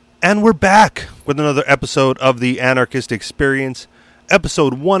And we're back with another episode of the Anarchist Experience,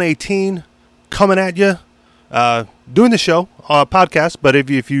 episode 118, coming at you, doing the show, podcast, but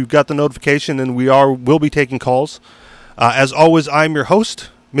if you got the notification, then we'll be taking calls. As always, I'm your host,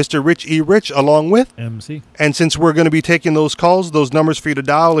 Mr. Rich E. Rich, along with MC. And since we're going to be taking those calls, those numbers for you to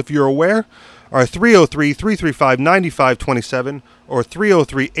dial, if you're aware, are 303-335-9527 or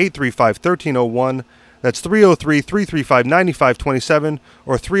 303-835-1301. That's 303-335-9527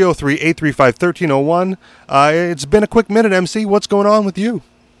 or 303-835-1301. It's been a quick minute, MC. What's going on with you?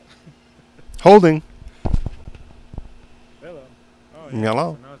 Holding. Hello. Oh, yeah.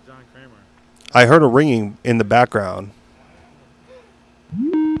 Hello. So now it's John Kramer. I heard a ringing in the background.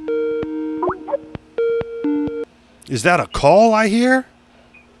 Is that a call I hear?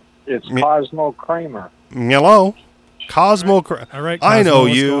 It's Cosmo Kramer. Hello. Cosmo Kramer. All right, Cosmo, I know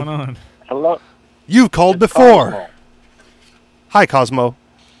what's you. Going on? Hello. You've called It's before. Cosmo. Hi, Cosmo.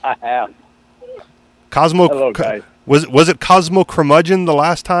 I have. Cosmo. Hello, guys. Was it Cosmo Curmudgeon the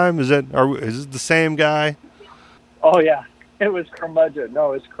last time? Is it the same guy? Oh, yeah. It was Curmudgeon.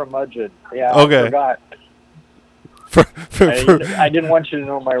 No, it's Curmudgeon. Yeah, Okay. I forgot. I didn't want you to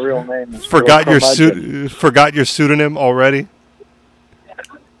know my real name. Forgot your pseudonym already?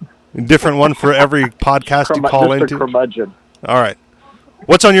 A different one for every podcast you call Mr. into? Curmudgeon. All right.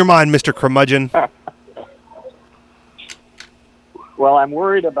 What's on your mind, Mr. Curmudgeon? Well, I'm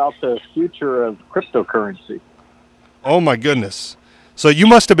worried about the future of cryptocurrency. Oh, my goodness. So you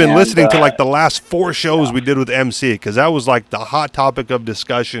must have been And, listening to like the last 4 shows we did with MC, because that was like the hot topic of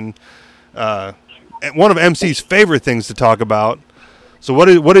discussion. One of MC's favorite things to talk about. So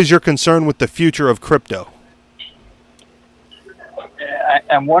what is your concern with the future of crypto?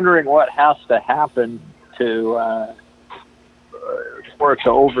 I'm wondering what has to happen for it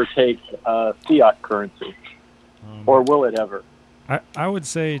to overtake fiat currency, or will it ever? I would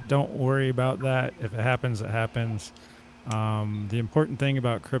say don't worry about that. If it happens, it happens. The important thing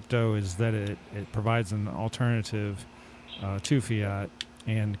about crypto is that it provides an alternative to fiat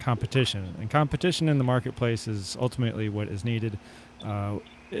and competition. And competition in the marketplace is ultimately what is needed.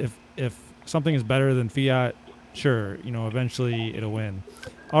 If something is better than fiat, sure, eventually it'll win.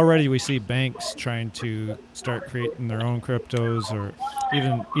 Already we see banks trying to start creating their own cryptos, or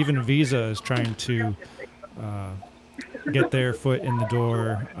even Visa is trying to get their foot in the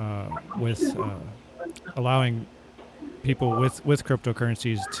door with allowing people with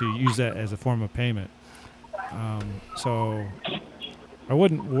cryptocurrencies to use that as a form of payment. So I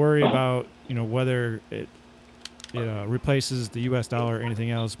wouldn't worry about whether it replaces the U.S. dollar or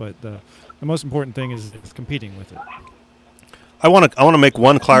anything else, but the most important thing is it's competing with it. I want to make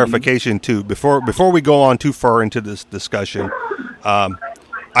one clarification too before we go on too far into this discussion.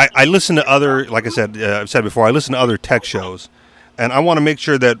 I listen to other, like I said, I've said before, I listen to other tech shows, and I want to make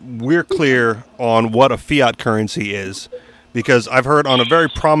sure that we're clear on what a fiat currency is, because I've heard on a very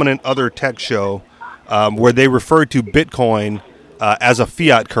prominent other tech show where they refer to Bitcoin as a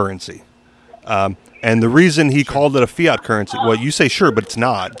fiat currency. And the reason he called it a fiat currency, well, you say sure, but it's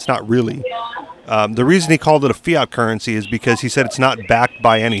not. It's not really. The reason he called it a fiat currency is because he said it's not backed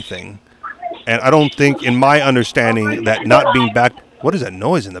by anything. And I don't think, in my understanding, that not being backed... What is that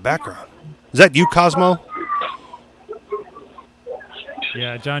noise in the background? Is that you, Cosmo?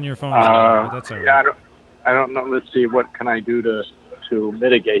 Yeah, John, your phone is on, but that's all right. Yeah, I don't know. Let's see. What can I do to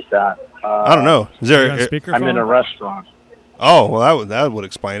mitigate that? I don't know. Is there? I'm in a restaurant. Oh, well, that would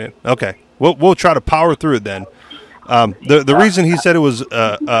explain it. Okay. We'll try to power through it then. The reason he said it was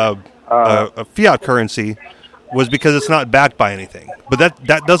a fiat currency was because it's not backed by anything. But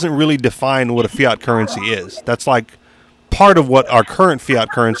that doesn't really define what a fiat currency is. That's like part of what our current fiat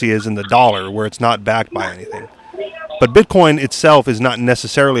currency is in the dollar, where it's not backed by anything. But Bitcoin itself is not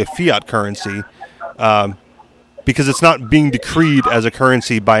necessarily a fiat currency because it's not being decreed as a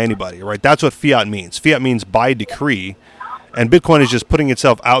currency by anybody, right? That's what fiat means. Fiat means by decree. And Bitcoin is just putting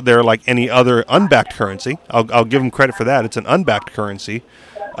itself out there like any other unbacked currency. I'll give them credit for that. It's an unbacked currency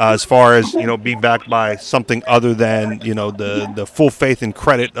as far as, being backed by something other than, the full faith and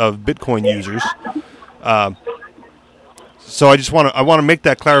credit of Bitcoin users. So I want to make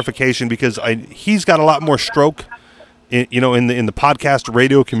that clarification because he's got a lot more stroke, in the podcast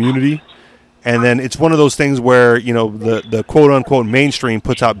radio community. And then it's one of those things where, the quote unquote mainstream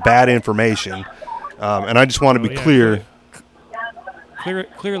puts out bad information. And I just want to be clear.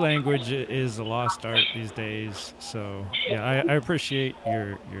 Clear language is a lost art these days. So, yeah, I appreciate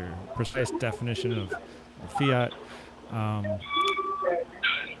your precise definition of fiat.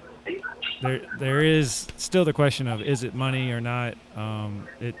 there is still the question of, is it money or not?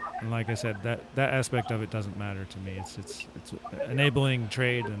 Like I said, that aspect of it doesn't matter to me. It's enabling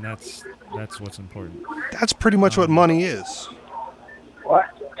trade, and that's what's important. That's pretty much what money is. What?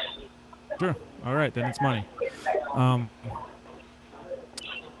 Sure. All right, then it's money.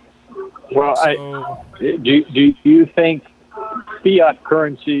 Well, so, do you think fiat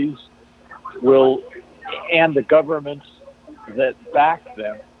currencies will, and the governments that back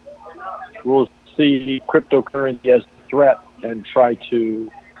them, will see cryptocurrency as a threat and try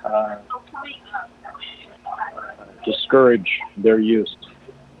to discourage their use?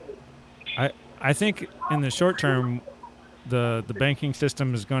 I think in the short term, the banking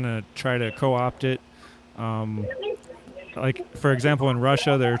system is going to try to co-opt it. Like, for example, in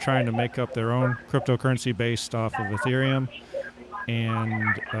Russia, they're trying to make up their own cryptocurrency based off of Ethereum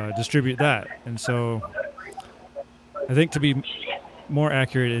and distribute that. And so I think, to be more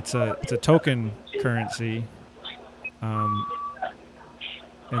accurate, it's a token currency in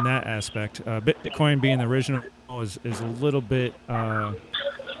that aspect. Bitcoin, being the original, is a little bit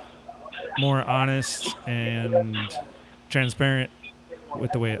more honest and transparent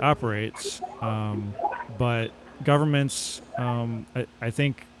with the way it operates. But governments, I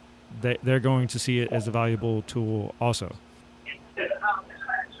think they're going to see it as a valuable tool also.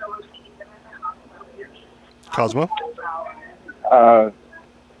 Cosmo?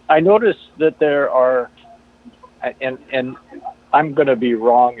 I noticed that there are, and I'm going to be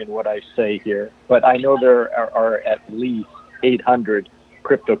wrong in what I say here, but I know there are at least 800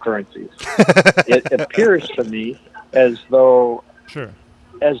 cryptocurrencies. It appears to me as though Sure.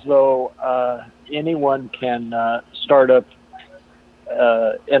 Anyone can start up,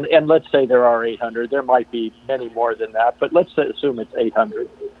 and let's say there are 800. There might be many more than that, but let's assume it's 800.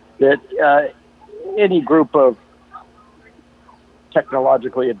 That any group of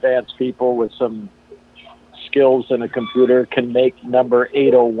technologically advanced people with some skills in a computer can make number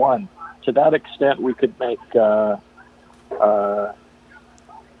 801. To that extent, we could make 2,000 or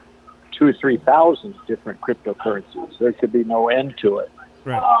 3,000 different cryptocurrencies. There could be no end to it.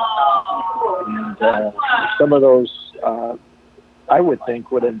 Right. And some of those, I would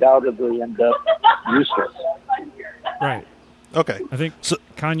think, would undoubtedly end up useless. Right. Okay. I think So,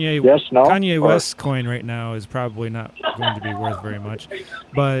 Kanye Or- West's coin right now is probably not going to be worth very much.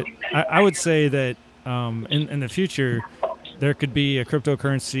 But I would say that in the future, there could be a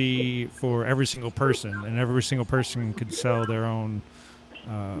cryptocurrency for every single person, and every single person could sell their own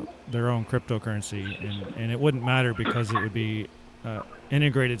cryptocurrency, and it wouldn't matter because it would be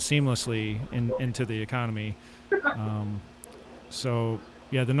integrated seamlessly into the economy. So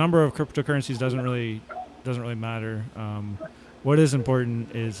yeah, the number of cryptocurrencies doesn't really matter. What is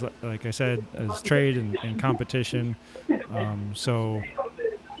important is, like I said, is trade and competition. So,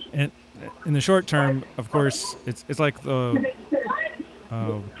 and in the short term, of course, it's like the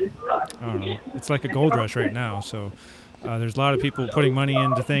I don't know, it's like a gold rush right now. So there's a lot of people putting money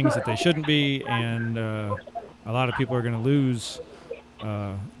into things that they shouldn't be, and a lot of people are going to lose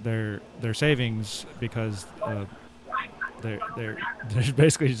their savings because they're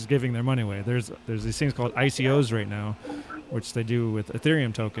basically just giving their money away. There's these things called ICOs right now, which they do with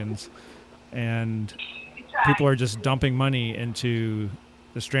Ethereum tokens, and people are just dumping money into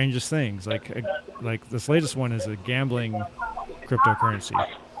the strangest things. Like this latest one is a gambling cryptocurrency,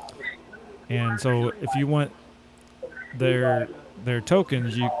 and so if you want their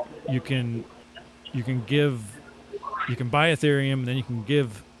tokens, you can buy Ethereum, and then you can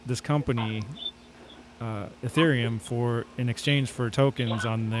give this company Ethereum in exchange for tokens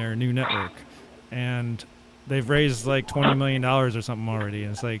on their new network, and they've raised like $20 million or something already,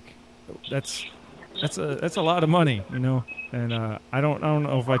 and it's like that's a lot of money, you know. And I don't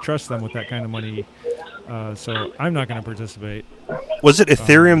know if I trust them with that kind of money, so I'm not going to participate. was it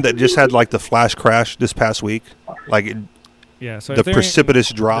Ethereum that just had like the flash crash this past week? Like Yeah, so the Ethereum,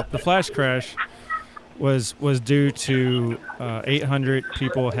 precipitous drop? The flash crash was due to 800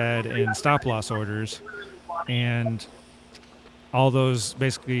 people had in stop loss orders, and all those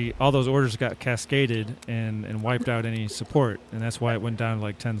orders got cascaded and wiped out any support, and that's why it went down to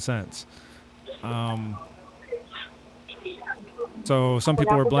like 10 cents. So some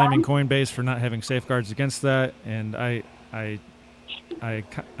people were blaming Coinbase for not having safeguards against that, and I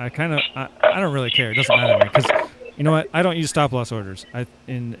don't really care. It doesn't matter to me because, you know what? I don't use stop loss orders.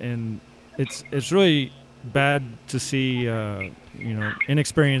 It's really bad to see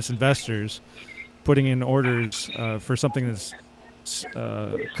inexperienced investors putting in orders for something that's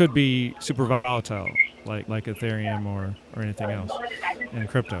could be super volatile, like Ethereum or anything else in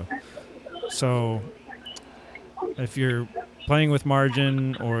crypto. So if you're playing with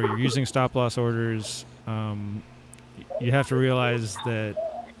margin or you're using stop loss orders, you have to realize that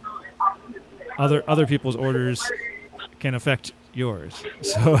other people's orders can affect yours.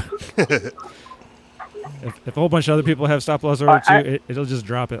 So if a whole bunch of other people have stop loss order too, it'll just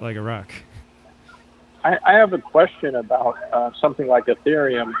drop it like a rock. I have a question about something like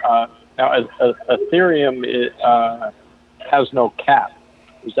Ethereum. Now, Ethereum has no cap.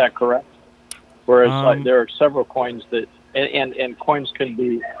 Is that correct? Whereas like, there are several coins that, and coins can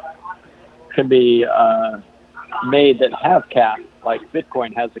be made that have cap. Like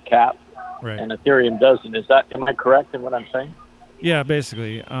Bitcoin has a cap, right, and Ethereum doesn't. Am I correct in what I'm saying? Yeah,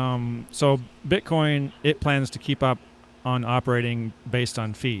 basically. So Bitcoin, it plans to keep up on operating based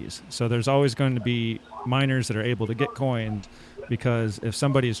on fees. So there's always going to be miners that are able to get coins, because if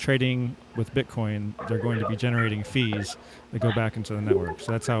somebody is trading with Bitcoin, they're going to be generating fees that go back into the network.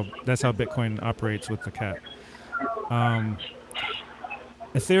 So that's how Bitcoin operates with the cap.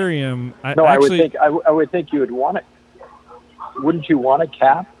 Ethereum, I would think you would want it. Wouldn't you want a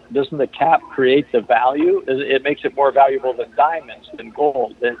cap? Doesn't the cap create the value? It makes it more valuable than diamonds, than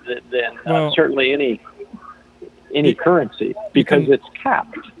gold, than certainly any currency, because it's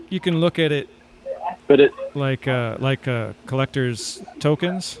capped. You can look at it, but it like collector's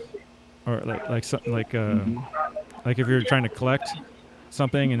tokens, or like if you're trying to collect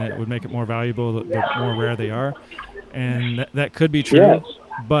something, and it would make it more valuable the more rare they are, and that could be true. Yes.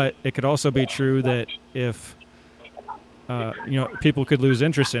 But it could also be true that if people could lose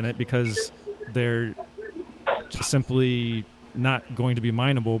interest in it because they're just simply not going to be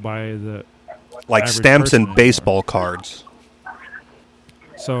mineable by the stamps and anymore. baseball cards.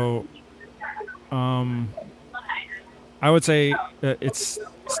 So, I would say it's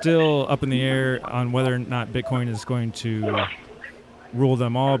still up in the air on whether or not Bitcoin is going to rule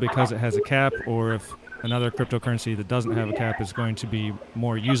them all because it has a cap, or if another cryptocurrency that doesn't have a cap is going to be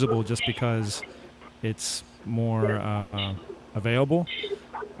more usable just because it's more available.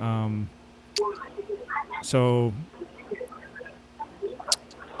 So,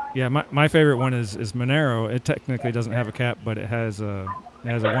 yeah, my favorite one is Monero. It technically doesn't have a cap, but it has a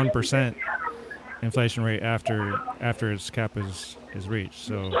 1% inflation rate after its cap is reached.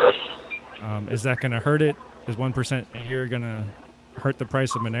 So, is that going to hurt it? Is 1% a year going to hurt the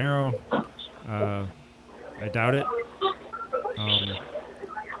price of Monero? I doubt it.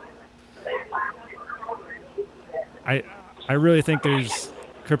 I really think there's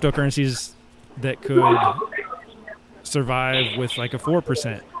cryptocurrencies that could survive with like a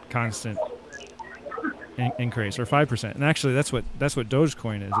 4% constant increase, or 5%. And actually, that's what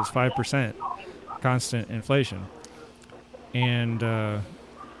Dogecoin is. It's 5% constant inflation. And even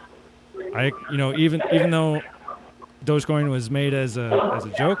though Dogecoin was made as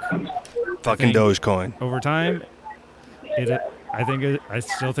a joke, fucking Dogecoin, over time, I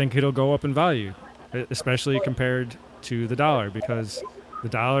still think it'll go up in value, especially compared to the dollar, because the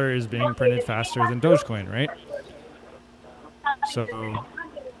dollar is being printed faster than Dogecoin, right? So,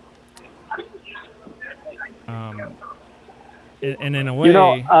 and in a way,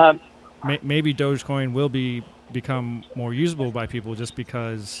 maybe Dogecoin will become more usable by people just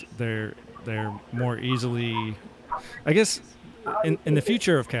because they're more easily, I guess, in the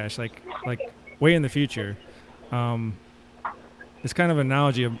future of cash, like way in the future. It's kind of an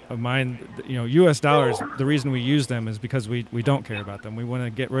analogy of mine. U.S. dollars, the reason we use them is because we don't care about them. We want to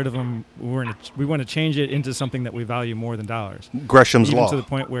get rid of them. We want to change it into something that we value more than dollars. Gresham's Even law. to the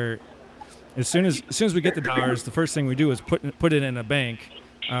point where as soon as we get the dollars, the first thing we do is put it in a bank.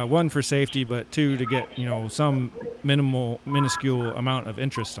 One, for safety, but two, to get some minuscule amount of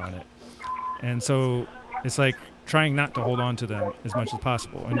interest on it. And so it's like trying not to hold on to them as much as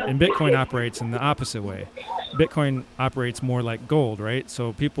possible. And Bitcoin operates in the opposite way. Bitcoin operates more like gold, right?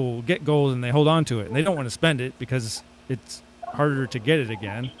 So people get gold and they hold on to it, and they don't want to spend it because it's harder to get it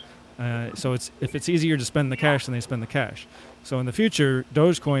again. So if it's easier to spend the cash, then they spend the cash. So in the future,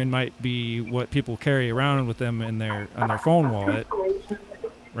 Dogecoin might be what people carry around with them on their phone wallet,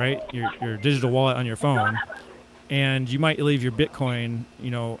 right? Your digital wallet on your phone, and you might leave your Bitcoin,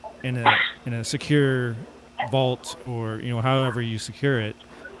 in a secure vault, or however you secure it,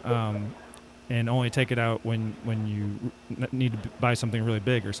 and only take it out when you need to buy something really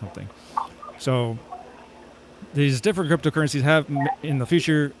big or something. So these different cryptocurrencies in the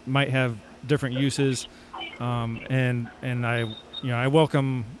future might have different uses, and I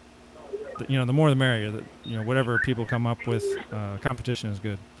welcome the more the merrier. That whatever people come up with, competition is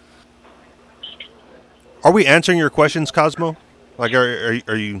good. Are we answering your questions, Cosmo? Like,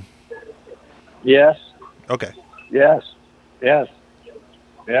 are you? Yes. Okay. Yes. All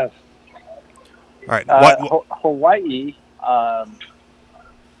right. Hawaii.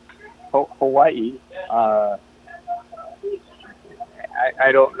 Hawaii,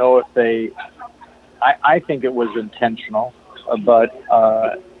 I don't know if they. I think it was intentional, but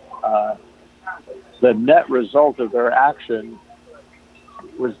the net result of their action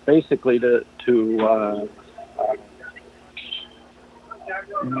was basically to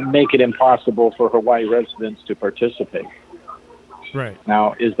make it impossible for Hawaii residents to participate. Right.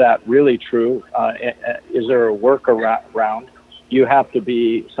 Now, is that really true? Is there a workaround? You have to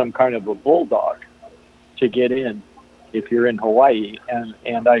be some kind of a bulldog to get in if you're in Hawaii,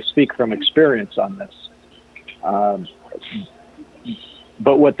 and I speak from experience on this.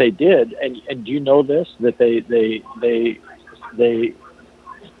 But what they did, and do you know this, that they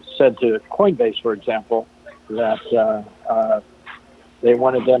said to Coinbase, for example, that they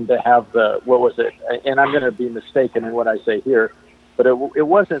wanted them to have what was it? And I'm going to be mistaken in what I say here, but it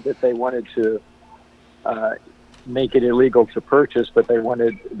wasn't that they wanted to make it illegal to purchase, but they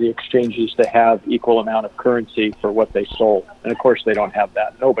wanted the exchanges to have equal amount of currency for what they sold. And of course, they don't have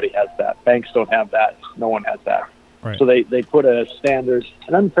that. Nobody has that. Banks don't have that. No one has that. Right. So they put an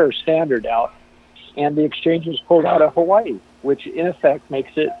unfair standard out, and the exchanges pulled out of Hawaii, which in effect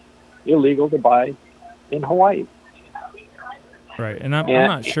makes it illegal to buy in Hawaii. Right, and I'm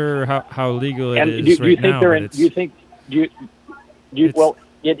not sure how legal it is do you right think now. they're in? Well,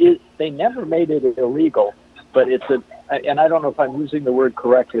 it is. They never made it illegal, but it's and I don't know if I'm using the word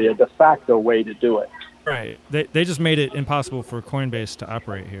correctly, a de facto way to do it. Right. They just made it impossible for Coinbase to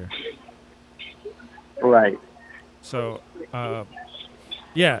operate here. Right. So,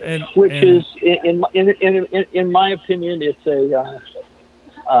 yeah, is in my opinion, it's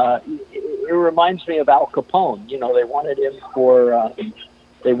it reminds me of Al Capone. You know, they wanted him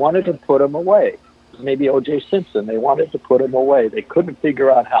they wanted to put him away. Maybe O.J. Simpson. They wanted to put him away. They couldn't figure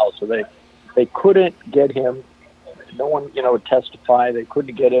out how, so they couldn't get him. No one, would testify. They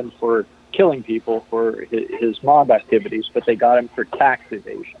couldn't get him for killing people for his mob activities, but they got him for tax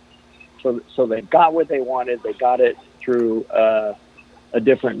evasion. So they got what they wanted. They got it through a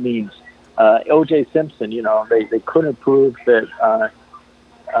different means. O.J. Simpson, they couldn't prove that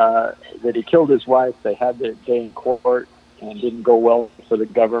he killed his wife. They had the day in court and didn't go well for the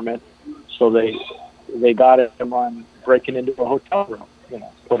government. So they got him on breaking into a hotel room,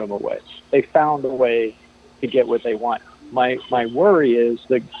 put him away. They found a way to get what they want. My worry is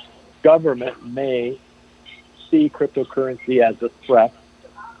the government may see cryptocurrency as a threat,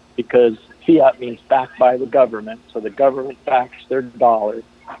 because fiat means backed by the government, so the government backs their dollar.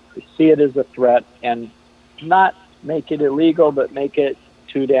 They see it as a threat and not make it illegal, but make it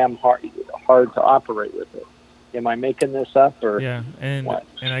too damn hard to operate with it. Am I making this up, or yeah? And what?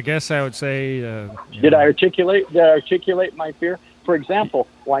 And I guess I would say, Did I articulate my fear? For example,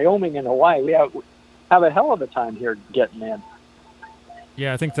 Wyoming and Hawaii, we have a hell of a time here getting in.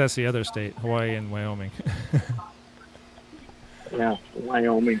 Yeah, I think that's the other state, Hawaii and Wyoming. Yeah,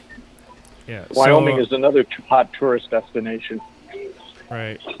 Wyoming. Yeah, Wyoming is another hot tourist destination.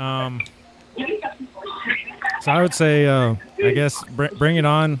 Right. So I would say, I guess, bring it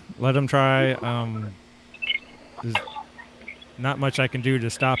on. Let them try. There's not much I can do to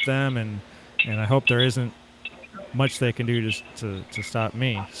stop them, and I hope there isn't much they can do to stop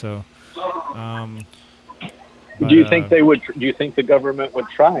me. So, do you think they would? Do you think the government would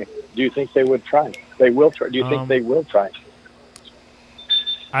try? Do you think they would try? They will try. Do you think they will try?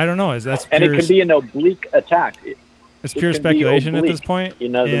 I don't know. It can be an oblique attack. It's pure speculation at this point.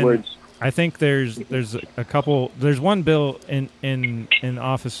 In other words, I think there's a couple. There's one bill in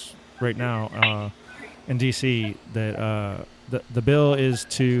office right now in D.C. that the bill is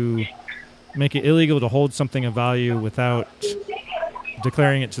to make it illegal to hold something of value without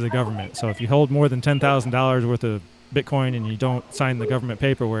declaring it to the government. So if you hold more than $10,000 worth of Bitcoin and you don't sign the government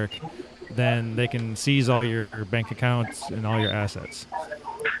paperwork, then they can seize all your bank accounts and all your assets.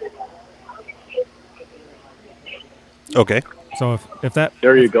 Okay. So if that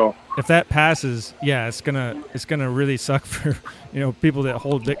there you go. If that passes, yeah, it's gonna really suck for people that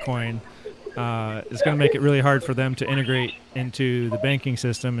hold Bitcoin. It's gonna make it really hard for them to integrate into the banking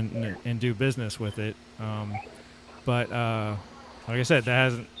system and do business with it. But like I said, that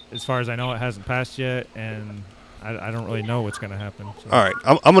hasn't, as far as I know, it hasn't passed yet, and I don't really know what's gonna happen. So. All right,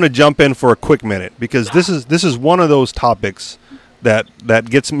 I'm gonna jump in for a quick minute, because this is one of those topics that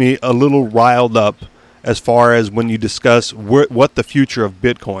gets me a little riled up, as far as when you discuss what the future of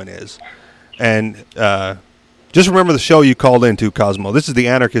Bitcoin is. And just remember the show you called into, Cosmo. This is the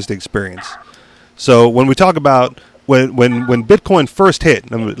Anarchist Experience. So when we talk about when Bitcoin first hit,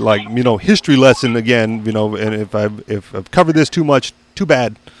 history lesson again, and if I've covered this too much, too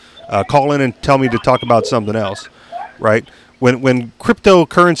bad. Call in and tell me to talk about something else. right? When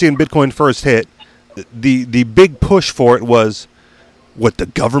cryptocurrency and Bitcoin first hit, the big push for it was what the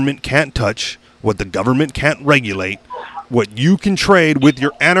government can't touch, what the government can't regulate, what you can trade with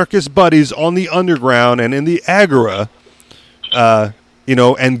your anarchist buddies on the underground and in the agora,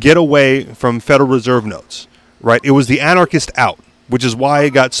 and get away from Federal Reserve notes, right? It was the anarchist out, which is why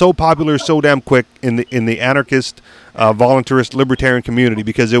it got so popular so damn quick in the anarchist, voluntarist, libertarian community,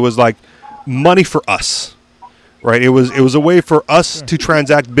 because it was like money for us, right? It was a way for us to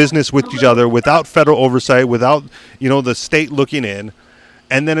transact business with each other without federal oversight, without the state looking in.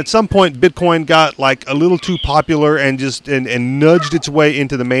 And then at some point, Bitcoin got like a little too popular and just and nudged its way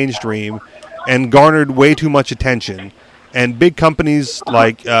into the mainstream, and garnered way too much attention. And big companies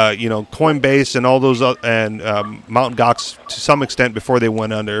like Coinbase and all those and Mt. Gox, to some extent before they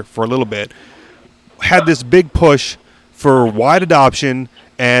went under for a little bit, had this big push for wide adoption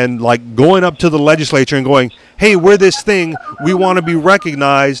and like going up to the legislature and going, hey, we're this thing, we want to be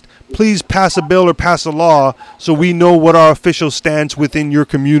recognized, please pass a bill or pass a law so we know what our official stance within your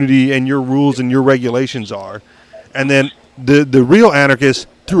community and your rules and your regulations are. And then the real anarchists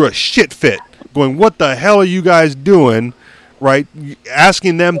threw a shit fit, going, what the hell are you guys doing, right?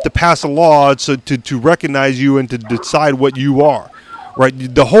 Asking them to pass a law to recognize you and to decide what you are. Right,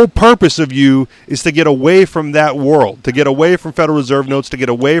 the whole purpose of you is to get away from that world, to get away from Federal Reserve notes, to get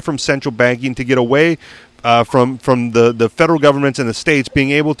away from central banking, to get away from the federal governments and the states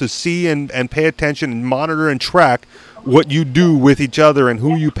being able to see and pay attention and monitor and track what you do with each other and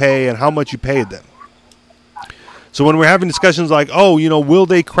who you pay and how much you paid them. So when we're having discussions like, will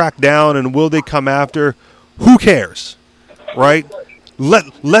they crack down and will they come after? Who cares, right?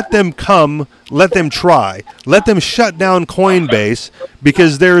 Let them come, let them try, let them shut down Coinbase,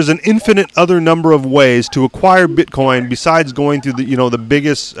 because there is an infinite other number of ways to acquire Bitcoin besides going through the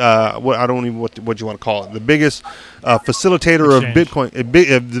biggest I don't even what you want to call it, the biggest facilitator exchange of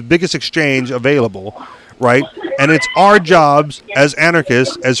Bitcoin, the biggest exchange available, right? And it's our jobs as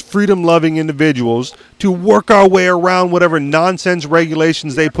anarchists, as freedom-loving individuals, to work our way around whatever nonsense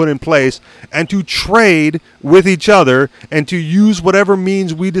regulations they put in place and to trade with each other and to use whatever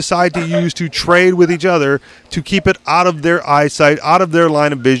means we decide to use to trade with each other to keep it out of their eyesight, out of their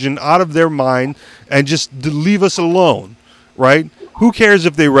line of vision, out of their mind, and just to leave us alone, right? Who cares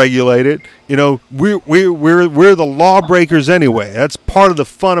if they regulate it? We're the lawbreakers anyway. That's part of the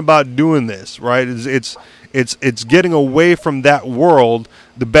fun about doing this, right? It's getting away from that world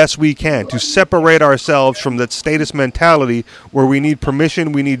the best we can, to separate ourselves from that status mentality where we need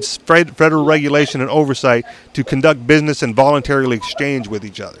permission, we need federal regulation and oversight to conduct business and voluntarily exchange with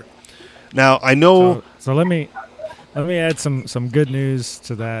each other. Now, I know. So let me add some good news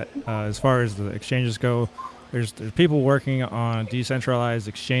to that as far as the exchanges go. There's people working on decentralized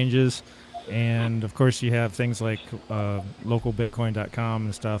exchanges, and of course you have things like localbitcoin.com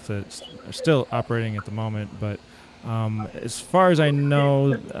and stuff that's still operating at the moment. But as far as I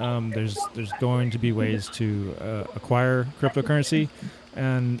know, there's going to be ways to acquire cryptocurrency,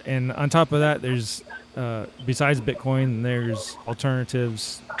 and on top of that, there's besides Bitcoin, there's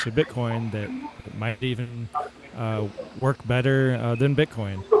alternatives to Bitcoin that might even work better than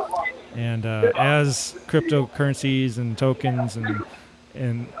Bitcoin. And as cryptocurrencies and tokens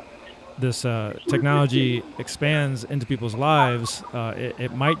and this technology expands into people's lives,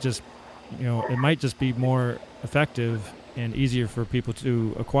 it might just be more effective and easier for people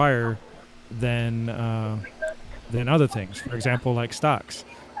to acquire than other things. For example, like stocks.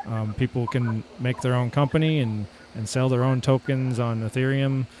 People can make their own company and sell their own tokens on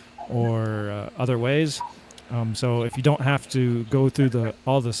Ethereum or other ways. So if you don't have to go through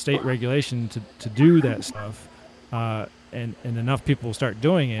all the state regulation to do that stuff, and enough people start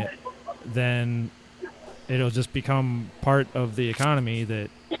doing it, then it'll just become part of the economy that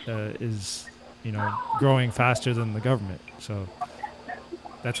is growing faster than the government. So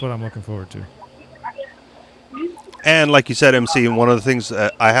that's what I'm looking forward to. And like you said, MC, one of the things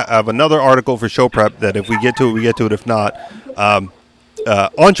I have another article for show prep that if we get to it, we get to it. If not,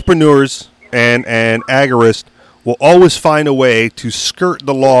 entrepreneurs and agorists will always find a way to skirt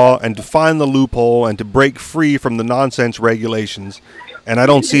the law and to find the loophole and to break free from the nonsense regulations. And I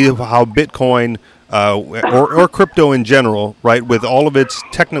don't see how Bitcoin or crypto in general, right, with all of its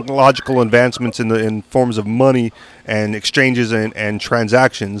technological advancements in forms of money and exchanges and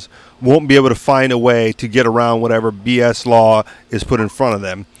transactions, won't be able to find a way to get around whatever BS law is put in front of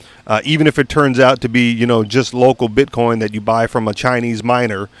them. Even if it turns out to be, just local Bitcoin that you buy from a Chinese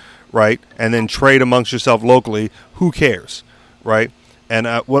miner, right, and then trade amongst yourself locally, who cares, right? And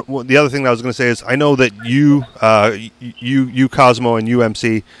what the other thing that I was going to say is, I know that you Cosmo and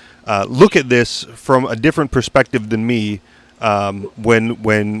UMC, look at this from a different perspective than me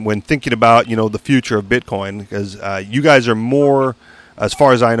when thinking about the future of Bitcoin, because you guys are more, as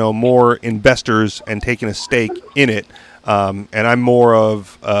far as I know, more investors and taking a stake in it, and I'm more of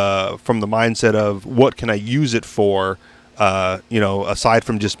from the mindset of what can I use it for, aside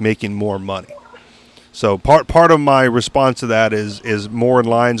from just making more money. So part of my response to that is more in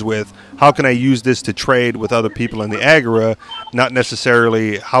lines with how can I use this to trade with other people in the Agora, not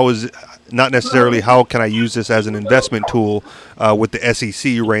necessarily how can I use this as an investment tool with the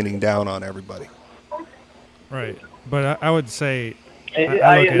SEC raining down on everybody. Right, but I would say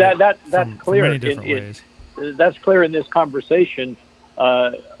that's clear. From many different ways. That's clear in this conversation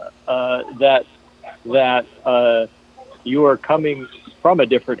that you are coming from a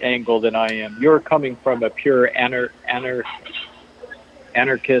different angle than I am. You're coming from a pure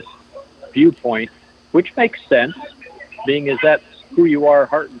anarchist viewpoint, which makes sense, being as that's who you are,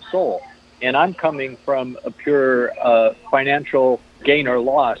 heart and soul. And I'm coming from a pure financial gain or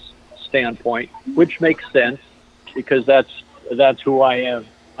loss standpoint, which makes sense because that's who I am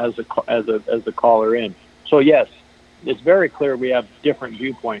as a caller in. So yes, it's very clear we have different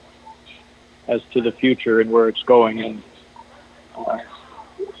viewpoints as to the future and where it's going. And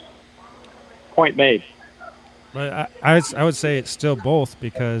point made. But I would say it's still both,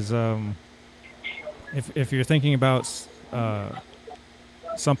 because if you're thinking about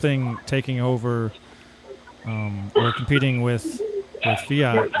something taking over or competing with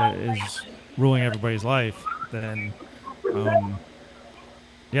fiat that is ruling everybody's life, then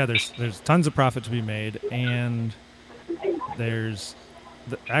there's tons of profit to be made, and there's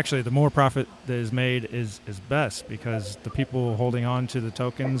actually the more profit that is made is best, because the people holding on to the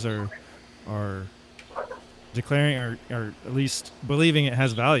tokens are declaring or at least believing it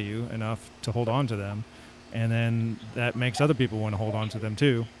has value enough to hold on to them, and then that makes other people want to hold on to them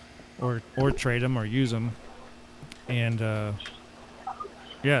too, or trade them or use them, and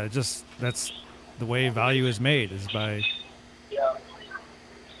that's the way value is made, is by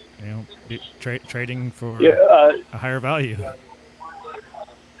trading for a higher value.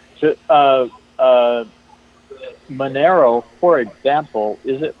 Monero, for example,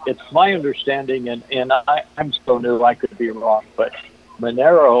 it's my understanding, and I'm so new, I could be wrong, but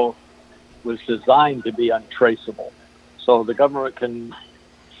Monero was designed to be untraceable. So the government can,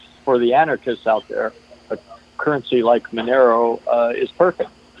 for the anarchists out there, a currency like Monero is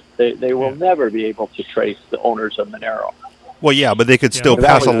perfect. They will never be able to trace the owners of Monero. Well, yeah, but they could still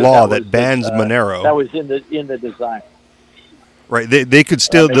pass a law that bans Monero. That was in the design. Right, they could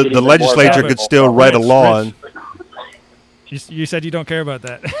still, the legislature could still write a law. And you said you don't care about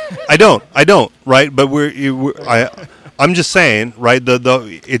that. I don't, right? But I'm just saying, right?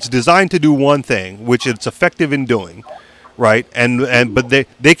 It's designed to do one thing, which it's effective in doing, right? But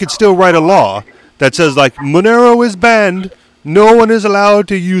they could still write a law that says, like, Monero is banned, no one is allowed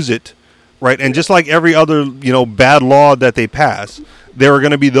to use it, right? And just like every other bad law that they pass, there are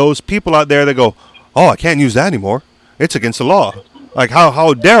going to be those people out there that go, oh, I can't use that anymore. It's against the law. Like,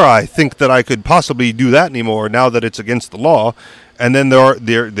 how dare I think that I could possibly do that anymore now that it's against the law? And then there are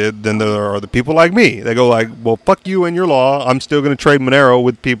the people like me. They go like, well, fuck you and your law. I'm still going to trade Monero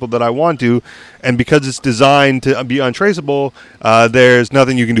with people that I want to. And because it's designed to be untraceable, there's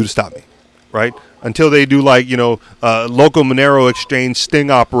nothing you can do to stop me, right? Until they do local Monero exchange sting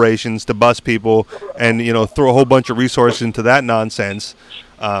operations to bust people and, throw a whole bunch of resources into that nonsense.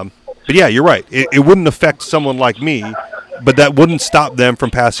 But yeah, you're right. It wouldn't affect someone like me, but that wouldn't stop them from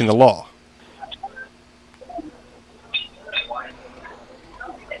passing a law.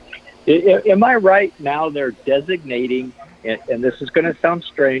 Am I right now they're designating, and this is going to sound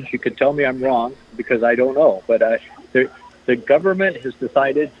strange, you could tell me I'm wrong because I don't know, but the government has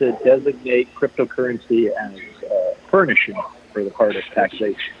decided to designate cryptocurrency as furnishing for the part of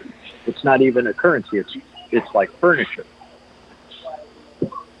taxation. It's not even a currency, it's like furniture.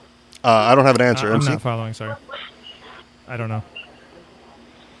 I don't have an answer. I'm not following, sorry. I don't know.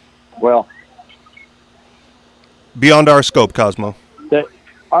 Well, beyond our scope, Cosmo.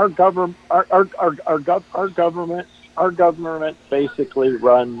 Our government basically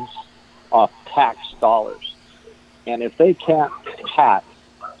runs off tax dollars, and if they can't tax,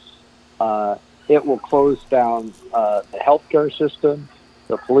 it will close down the healthcare system,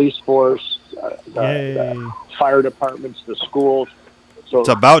 the police force, the fire departments, the schools. So it's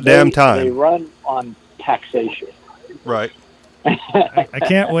about damn time. They run on taxation. Right. I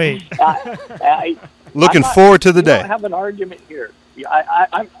can't wait. Looking forward to the day. You don't have an argument here.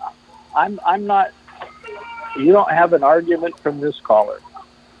 I'm not. You don't have an argument from this caller.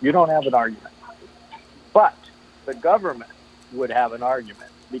 You don't have an argument. But the government would have an argument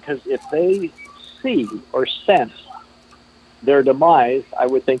because if they see or sense their demise, I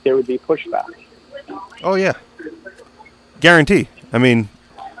would think there would be pushback. Oh yeah, guarantee. I mean,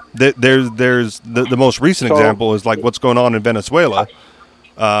 there's the most recent example is like what's going on in Venezuela,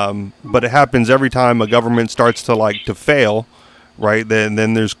 but it happens every time a government starts to fail, right?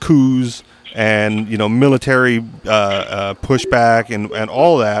 Then there's coups and military pushback and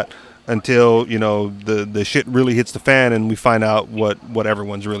all that until the shit really hits the fan and we find out what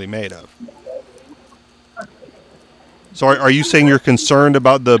everyone's really made of. So are you saying you're concerned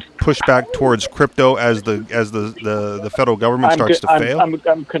about the pushback towards crypto as the federal government starts to fail?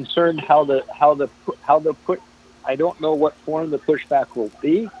 I'm concerned how the I don't know what form the pushback will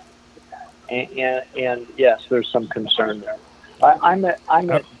be, and yes, there's some concern there. I'm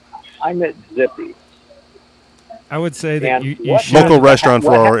at Zippy. I would say that you should. Local restaurant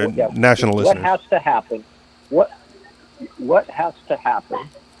for our national listeners. What has to happen? What has to happen?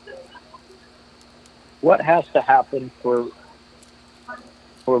 What has to happen for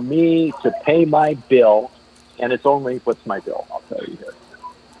me to pay my bill? And it's only, what's my bill? I'll tell you here.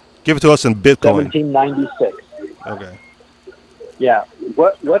 Give it to us in Bitcoin. 1796. Okay. Yeah.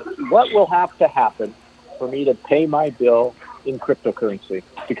 What will have to happen for me to pay my bill in cryptocurrency?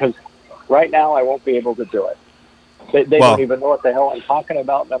 Because right now I won't be able to do it. They don't even know what the hell I'm talking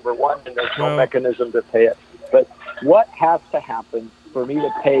about, number one, and there's no mechanism to pay it. But what has to happen for me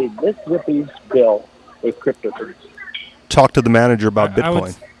to pay this Zippy's bill with cryptocurrency? Talk to the manager about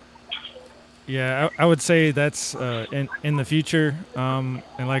Bitcoin. I would say that's in the future. And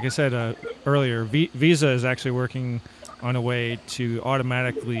like I said earlier, Visa is actually working on a way to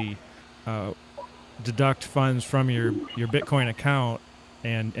automatically deduct funds from your Bitcoin account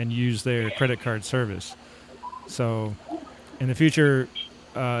and use their credit card service. So in the future,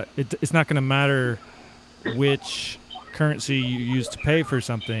 it's not going to matter which currency you use to pay for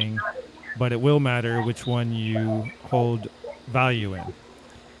something, but it will matter which one you hold value in.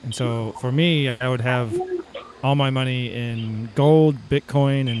 And so for me, I would have all my money in gold,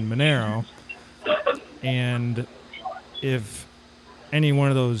 Bitcoin, and Monero. And if any one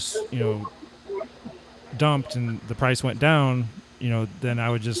of those, dumped and the price went down, then I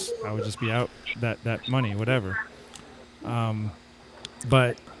would just be out that money, whatever.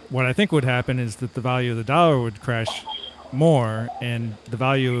 But what I think would happen is that the value of the dollar would crash more, and the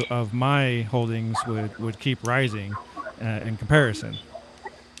value of my holdings would keep rising in comparison.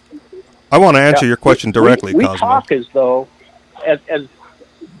 I want to answer your question directly, we Cosmo. Talk as though, as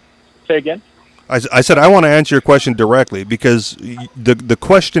say again. I said I want to answer your question directly because the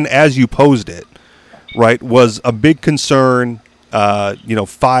question as you posed it, right, was a big concern,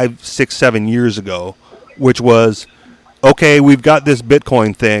 5, 6, 7 years ago, which was, okay, we've got this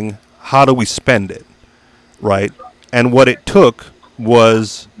Bitcoin thing. How do we spend it, right? And what it took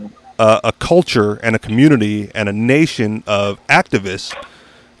was a culture and a community and a nation of activists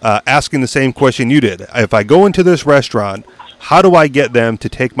asking the same question you did. If I go into this restaurant, how do I get them to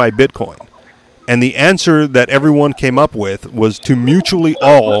take my Bitcoin? And the answer that everyone came up with was to mutually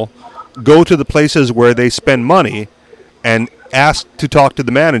all go to the places where they spend money and ask to talk to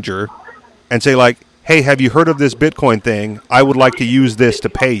the manager and say, like, hey, have you heard of this Bitcoin thing? I would like to use this to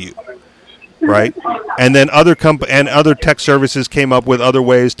pay you. Right? And then other tech services came up with other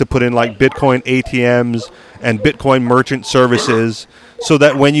ways to put in like Bitcoin ATMs and Bitcoin merchant services so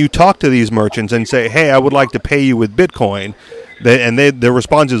that when you talk to these merchants and say, hey, I would like to pay you with Bitcoin, their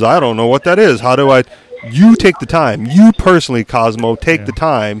response is, I don't know what that is. How do I? You take the time. You personally, Cosmo, take the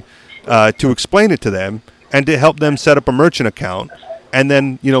time to explain it to them and to help them set up a merchant account and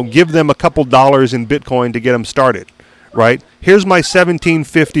then, give them a couple dollars in Bitcoin to get them started. Right? Here's my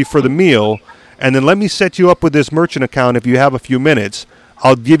 $17.50 for the meal, and then let me set you up with this merchant account. If you have a few minutes,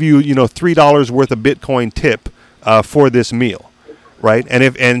 I'll give you, $3 worth of Bitcoin tip for this meal, right?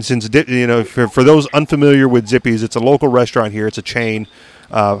 And since for those unfamiliar with Zippy's, it's a local restaurant here. It's a chain.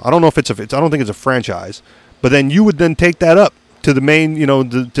 I don't know if I don't think it's a franchise, but then you would then take that up to the main,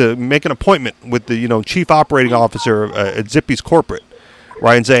 to make an appointment with the chief operating officer at Zippy's corporate,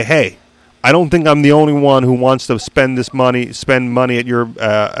 right, and say, hey, I don't think I'm the only one who wants to spend money at your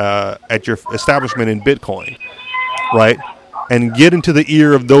establishment in Bitcoin, right? And get into the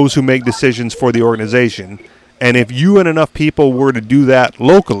ear of those who make decisions for the organization. And if you and enough people were to do that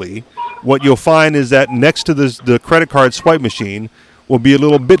locally, what you'll find is that next to the credit card swipe machine will be a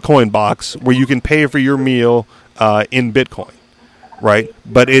little Bitcoin box where you can pay for your meal in Bitcoin, right?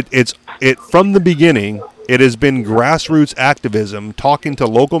 But it from the beginning. It has been grassroots activism, talking to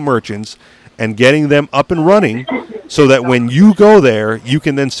local merchants and getting them up and running so that when you go there, you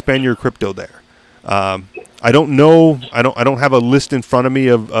can then spend your crypto there. I don't know. I don't have a list in front of me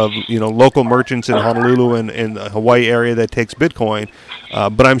of local merchants in Honolulu and in the Hawaii area that takes Bitcoin,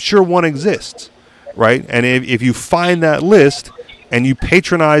 but I'm sure one exists, right? And if you find that list and you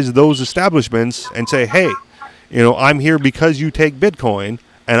patronize those establishments and say, hey, I'm here because you take Bitcoin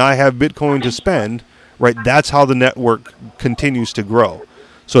and I have Bitcoin to spend, right? That's how the network continues to grow.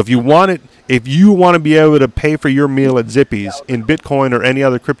 So if you want to be able to pay for your meal at Zippy's in Bitcoin or any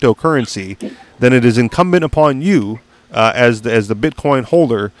other cryptocurrency, then it is incumbent upon you as the Bitcoin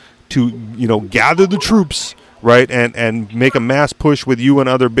holder to gather the troops, right, and make a mass push with you and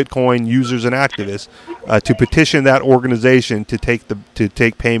other Bitcoin users and activists to petition that organization to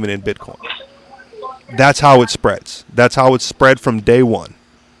take payment in Bitcoin. That's how it spreads. That's how it's spread from day one.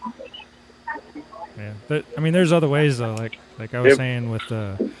 Yeah, there's other ways though, like I was saying with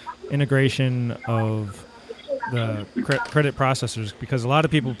the integration of the credit processors, because a lot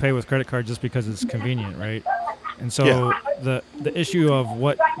of people pay with credit card just because it's convenient, right? And so the issue of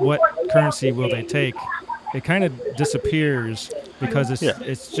what currency will they take, it kind of disappears because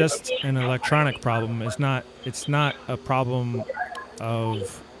it's just an electronic problem. It's not a problem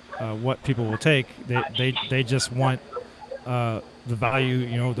of what people will take. They just want the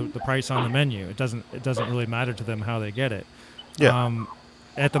value, the price on the menu. It doesn't really matter to them how they get it. Yeah.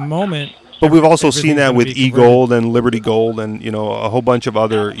 At the moment. But we've also seen that with eGold and Liberty Gold and a whole bunch of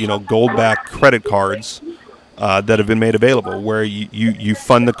other gold-backed credit cards that have been made available, where you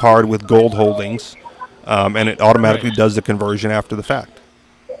fund the card with gold holdings, and it automatically does the conversion after the fact.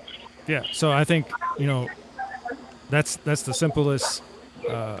 Yeah. So I think that's the simplest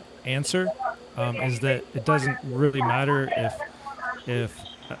answer, is that it doesn't really matter if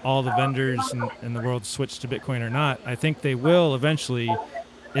all the vendors in the world switch to Bitcoin or not. I think they will eventually,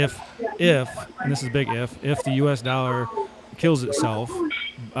 if and this is a big if the U.S. dollar kills itself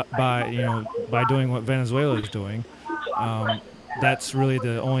by doing what Venezuela is doing. That's really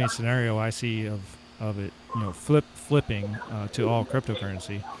the only scenario I see of it flipping to all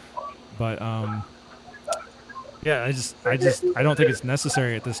cryptocurrency. But I don't think it's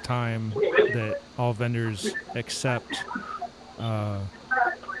necessary at this time that all vendors accept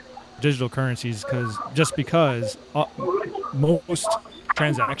digital currencies, because most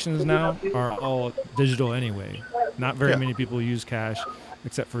transactions now are all digital anyway. Not very many people use cash,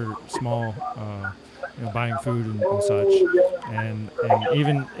 except for small, buying food and such. And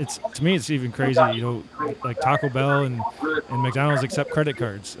even to me it's even crazy. Like Taco Bell and McDonald's accept credit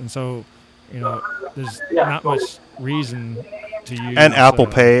cards, and so there's not much reason to use. And Apple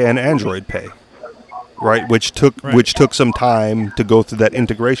Pay and Android Pay, right? Which took some time to go through that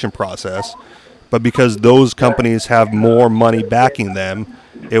integration process. But because those companies have more money backing them,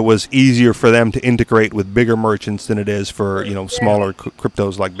 it was easier for them to integrate with bigger merchants than it is for smaller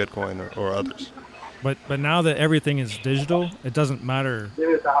cryptos like Bitcoin or others. But now that everything is digital, it doesn't matter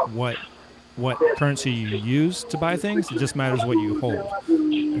what currency you use to buy things. It just matters what you hold.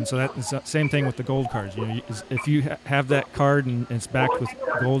 And so that's the same thing with the gold cards. If you have that card and it's backed with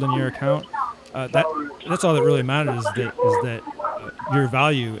gold in your account, that's all that really matters. Is that your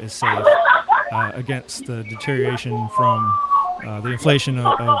value is safe against the deterioration from the inflation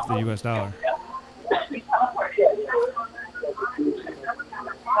of the U.S. dollar.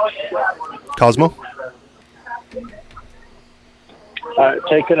 Cosmo?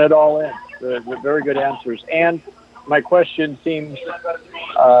 Taking it all in. The very good answers. And my question seems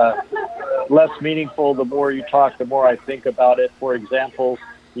less meaningful the more you talk, the more I think about it. For example,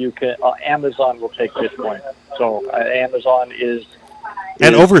 you can Amazon will take Bitcoin. So Amazon is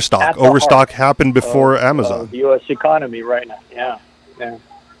and Overstock. Overstock happened before Amazon. The U.S. economy right now.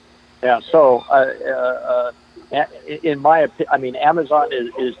 Yeah. So, in my opinion, Amazon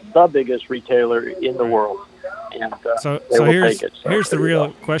is the biggest retailer in the world. And so here's the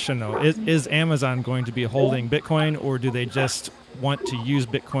real question, though. Is Amazon going to be holding Bitcoin, or do they just want to use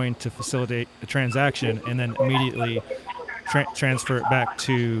Bitcoin to facilitate a transaction and then immediately transfer it back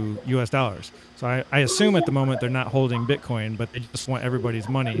to U.S. dollars? So I assume at the moment they're not holding Bitcoin, but they just want everybody's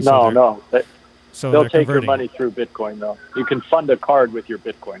money. No. So they'll take your money through Bitcoin, though. You can fund a card with your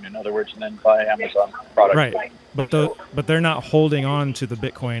Bitcoin, in other words, and then buy Amazon products. Right. But they're not holding on to the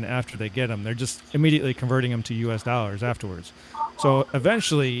Bitcoin after they get them. They're just immediately converting them to U.S. dollars afterwards. So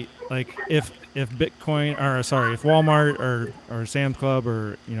eventually, like if Bitcoin, if Walmart or Sam's Club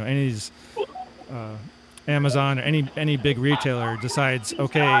or any of these Amazon or any big retailer decides,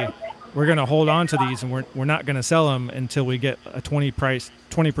 okay, we're going to hold on to these and we're not going to sell them until we get a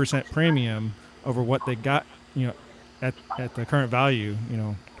 20% premium over what they got, at the current value,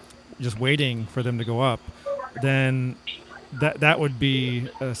 just waiting for them to go up, then that would be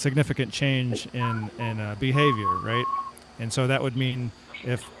a significant change in behavior, right? And so that would mean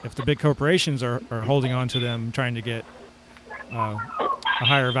if the big corporations are holding on to them, trying to get a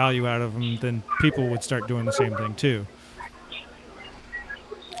higher value out of them, then people would start doing the same thing too.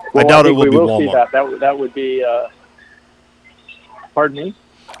 Well, I doubt it think will be we will Walmart. See that would be. Pardon me?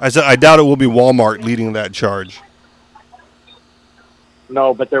 I said I doubt it will be Walmart leading that charge.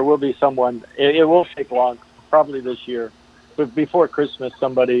 No, but there will be someone. It will take long, probably this year, but before Christmas,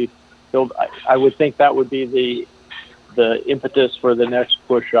 somebody. I would think that would be the impetus for the next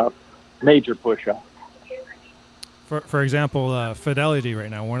push up, major push up. For example, Fidelity right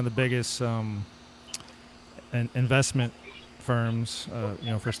now, one of the biggest investment firms,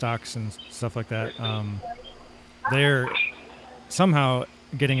 for stocks and stuff like that. They're somehow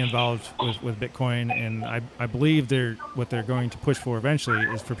getting involved with Bitcoin, and I believe what they're going to push for eventually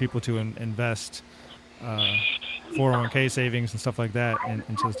is for people to invest 401k savings and stuff like that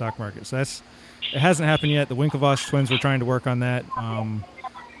into the stock market. So it hasn't happened yet. The Winklevoss twins were trying to work on that.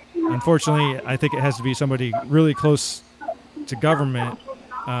 Unfortunately, I think it has to be somebody really close to government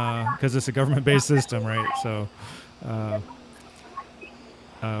because it's a government-based system, right? So,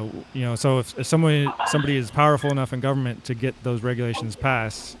 so if somebody is powerful enough in government to get those regulations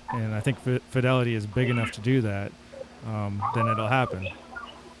passed, and I think Fidelity is big enough to do that, then it'll happen.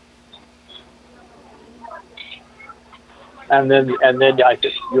 And then I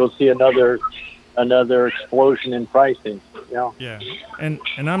think you'll see another explosion in pricing. Yeah, and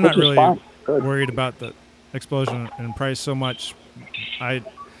I'm not really worried about the explosion in price so much. I'd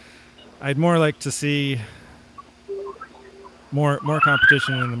more like to see more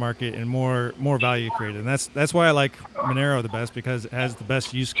competition in the market and more value created. And that's why I like Monero the best, because it has the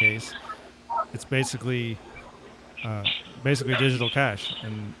best use case. It's basically digital cash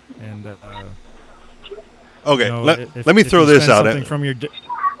and okay, let me throw this out. From your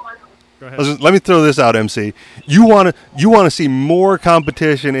Go ahead. Let me throw this out, MC. You want to see more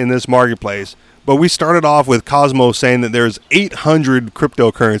competition in this marketplace, but we started off with Cosmo saying that there's 800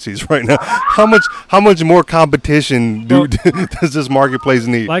 cryptocurrencies right now. How much more competition does this marketplace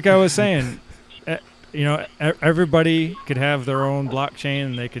need? Like I was saying, everybody could have their own blockchain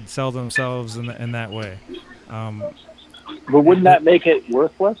and they could sell themselves in that way. But wouldn't that make it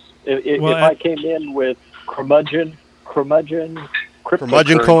worthless? If I came in with curmudgeon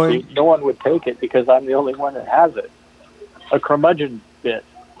cryptocurrency, coin, no one would take it because I'm the only one that has it. A curmudgeon bit.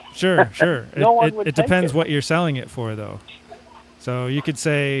 Sure. No one would it take depends it. what you're selling it for, though. So you could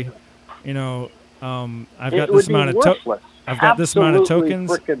say, I've got this amount of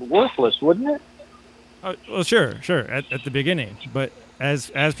tokens. Freaking worthless, wouldn't it? Well, sure. At the beginning, but as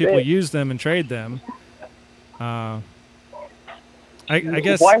people use them and trade them, I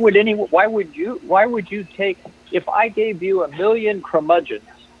guess. Why would you take? If I gave you 1 million curmudgeons,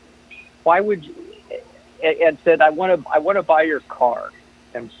 why would you? And said, I want to buy your car,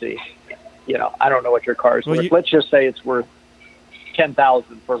 MC. I don't know what your car is worth. Let's just say it's worth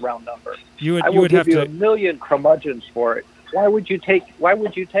 10,000 for a round number. I would give you 1 million curmudgeons for it. Why would you take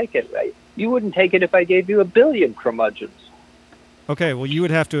it? You wouldn't take it if I gave you 1 billion curmudgeons. Okay, well, you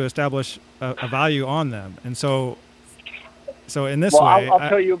would have to establish a value on them, and so in this way, I'll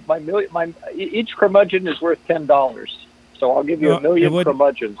tell you, each curmudgeon is worth $10. So I'll give you 1 million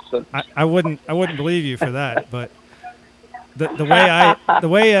curmudgeons. So. I wouldn't believe you for that, but the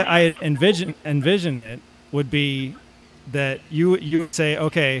way I envision it would be that you would say,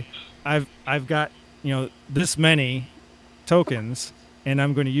 okay, I've got this many tokens, and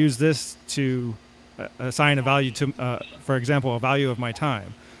I'm going to use this to assign a value to, for example, a value of my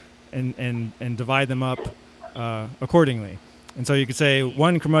time, and divide them up accordingly. And so you could say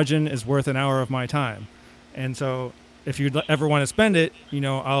 1 curmudgeon is worth an hour of my time, and so if you ever want to spend it,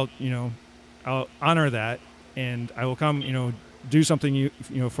 I'll honor that, and I will come, do something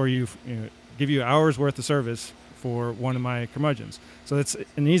for you, give you hours worth of service for 1 of my curmudgeons. So that's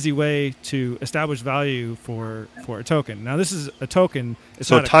an easy way to establish value for a token. Now this is a token. It's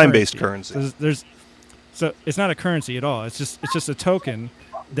not a time-based currency. So it's not a currency at all. It's just a token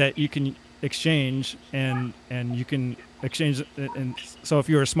that you can exchange, and you can exchange. And so if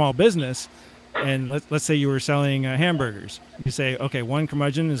you're a small business, and let's say you were selling hamburgers, you say, okay, 1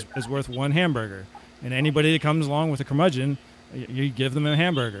 curmudgeon is worth 1 hamburger, and anybody that comes along with a curmudgeon, you give them a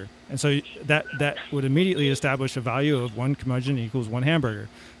hamburger, and so that would immediately establish a value of 1 curmudgeon equals 1 hamburger.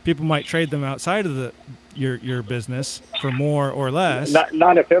 People might trade them outside of your business for more or less.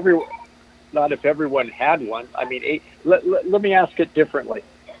 Not if everyone had one. I mean, let me ask it differently.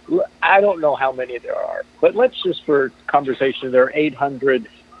 I don't know how many there are, but let's just, for conversation, there are 800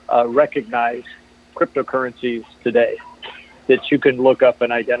 recognized cryptocurrencies today. that you can look up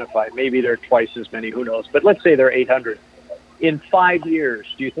and identify. Maybe there are twice as many, who knows? But let's say there are 800. In 5 years,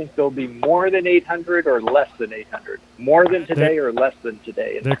 do you think there'll be more than 800 or less than 800? More than today or less than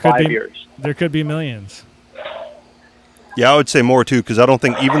today in 5 years? There could be millions. Yeah, I would say more, too, because I don't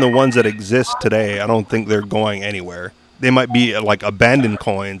think even the ones that exist today, I don't think they're going anywhere. They might be like abandoned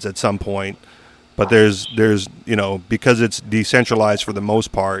coins at some point, but there's because it's decentralized for the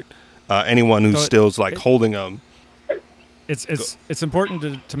most part, anyone who still is like holding them. It's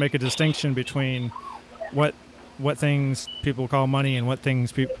important to make a distinction between what things people call money and what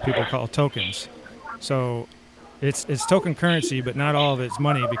things people call tokens. So it's token currency, but not all of it's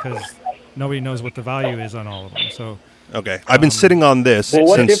money because nobody knows what the value is on all of them. So okay, I've been sitting on this. Well,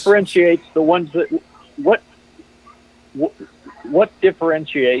 what differentiates the ones that what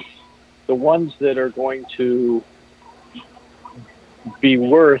differentiates the ones that are going to be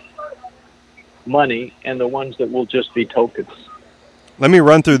worth money and the ones that will just be tokens? Let me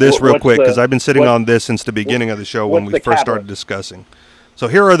run through this real quick because I've been sitting on this since the beginning of the show when we first started discussing. So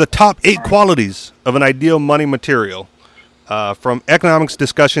here are the top 8 qualities of an ideal money material from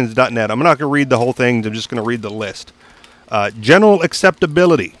economicsdiscussions.net. I'm not going to read the whole thing. I'm just going to read the list. General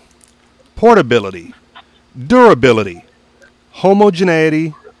acceptability, portability, durability,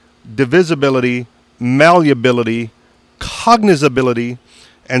 homogeneity, divisibility, malleability, cognizability,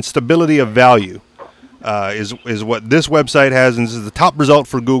 and stability of value. Is what this website has, and this is the top result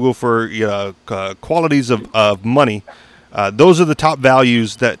for Google for qualities of money. Those are the top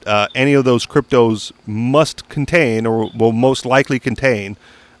values that any of those cryptos must contain or will most likely contain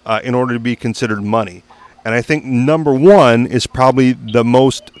in order to be considered money. And I think number 1 is probably the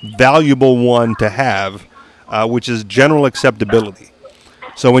most valuable one to have, which is general acceptability.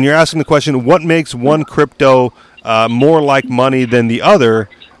 So when you're asking the question, what makes one crypto more like money than the other,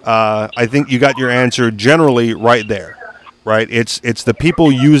 I think you got your answer generally right there, right? It's the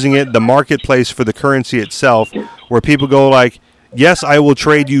people using it, the marketplace for the currency itself, where people go like, yes, I will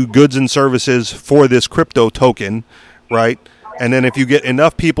trade you goods and services for this crypto token, right? And then if you get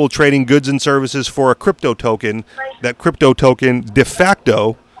enough people trading goods and services for a crypto token, that crypto token de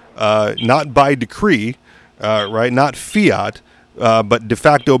facto, not by decree, right, not fiat, but de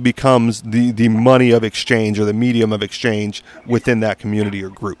facto becomes the money of exchange or the medium of exchange within that community or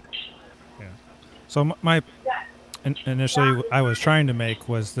group. Yeah. So my initially I was trying to make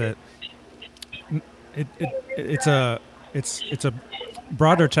was that it's a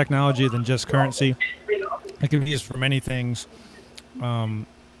broader technology than just currency. It can be used for many things, and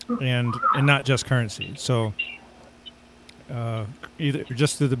not just currency. So either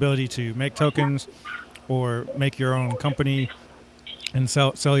just through the ability to make tokens or make your own company and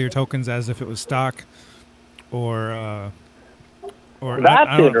sell your tokens as if it was stock, or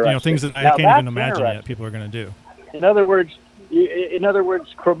that's interesting. Things that I can't even imagine yet people are going to do. In other words,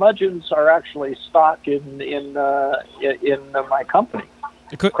 curmudgeons are actually stock in my company.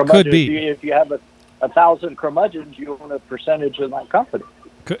 It could be. If you have 1,000 curmudgeons, you own a percentage of my company.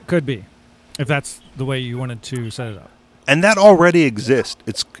 Could be, if that's the way you wanted to set it up. And that already exists.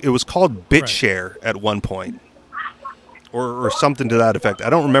 It was called BitShare at one point. Or something to that effect. I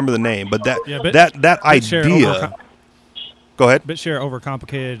don't remember the name, but that idea. Go ahead. BitShare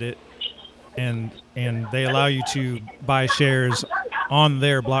overcomplicated it, and they allow you to buy shares on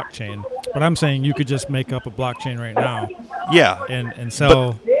their blockchain. But I'm saying you could just make up a blockchain right now. Yeah. And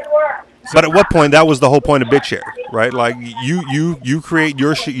sell. But at what point, that was the whole point of BitShare, right? Like you create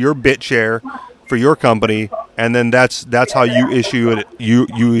your BitShare for your company, and then that's how you issue it.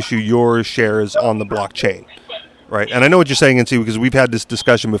 You issue your shares on the blockchain. Right, and I know what you're saying, NC, because we've had this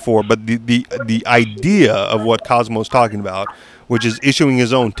discussion before. But the idea of what Cosmo's talking about, which is issuing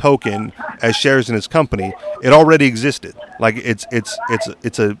his own token as shares in his company, it already existed. Like it's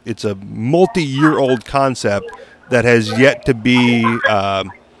a multi-year-old concept that has yet to be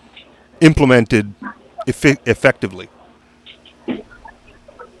implemented effectively.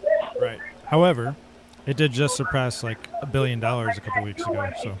 Right. However, it did just surpass like $1 billion a couple weeks ago.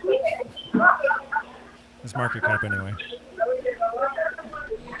 So. It's market cap anyway.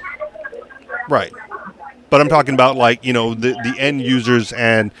 Right. But I'm talking about the end users,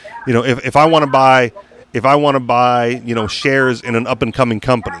 and if I want to buy shares in an up and coming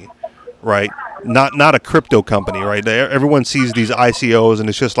company, right? Not a crypto company, right? Everyone sees these ICOs and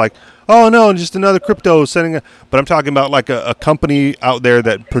it's just like, oh no, just another crypto but I'm talking about like a company out there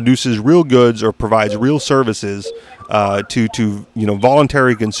that produces real goods or provides real services to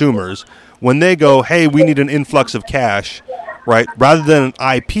voluntary consumers. When they go, hey, we need an influx of cash, right? Rather than an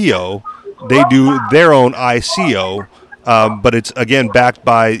IPO, they do their own ICO, but it's again backed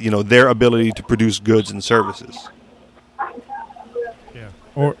by their ability to produce goods and services.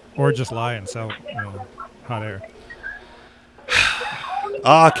 or just lie and sell hot air.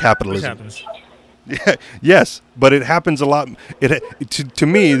 Which Capitalism. happens. Yeah, yes, but it happens a lot. To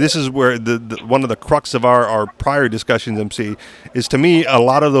me, this is where the one of the crux of our prior discussions, MC, is to me a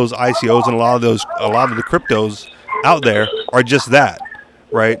lot of those ICOs and a lot of the cryptos out there are just that,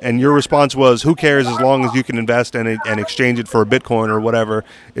 right? And your response was, "Who cares as long as you can invest and exchange it for a Bitcoin or whatever?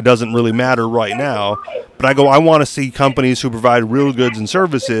 It doesn't really matter right now." But I want to see companies who provide real goods and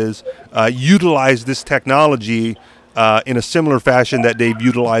services utilize this technology. In a similar fashion that they've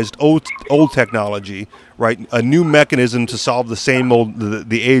utilized old technology, right? A new mechanism to solve the same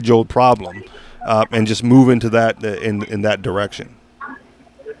the age-old problem, and just move into that in that direction.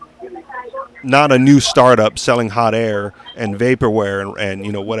 Not a new startup selling hot air and vaporware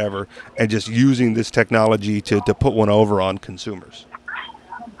and whatever, and just using this technology to put one over on consumers.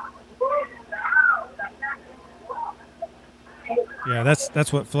 Yeah,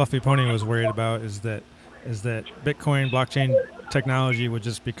 that's what Fluffy Pony was worried about. Is that Bitcoin blockchain technology would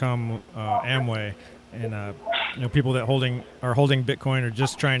just become Amway, and people that are holding Bitcoin are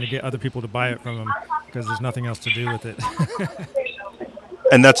just trying to get other people to buy it from them because there's nothing else to do with it.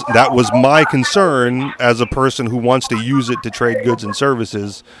 And that was my concern as a person who wants to use it to trade goods and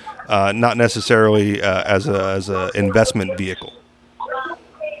services, not necessarily as a investment vehicle.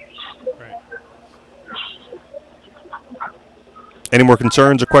 Right. Any more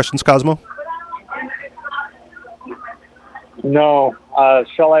concerns or questions, Cosmo? No.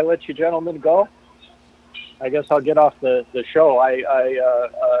 Shall I let you gentlemen go? I guess I'll get off the show. I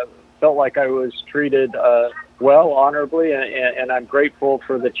felt like I was treated well, honorably, and I'm grateful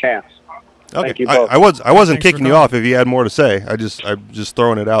for the chance. Okay. Thank you both. I wasn't Thanks kicking for you calling. off if you had more to say. I'm just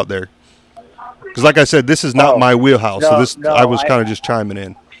throwing it out there. Because like I said, this is not my wheelhouse, so I was kind of just chiming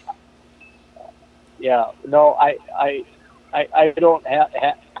in. Yeah. No, I don't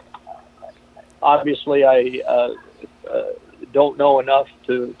have. Obviously, I don't know enough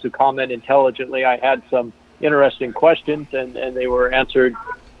to comment intelligently. I had some interesting questions, and they were answered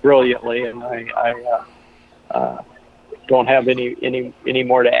brilliantly, and I don't have any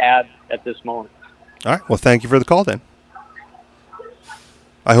more to add at this moment. All right. Well, thank you for the call, then.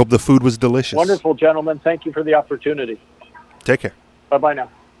 I hope the food was delicious. Wonderful, gentlemen. Thank you for the opportunity. Take care. Bye-bye now.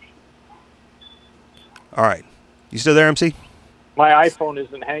 All right. You still there, MC? My iPhone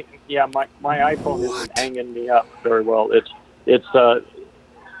isn't hanging. Yeah, my iPhone isn't hanging me up very well. It's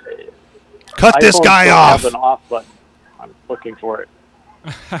Cut this iPhones guy don't off. have an off button. I'm looking for it.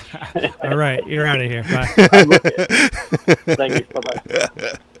 All right, you're out of here. Bye. Thank you.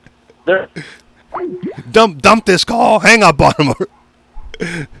 Bye-bye. There. Dump this call. Hang up on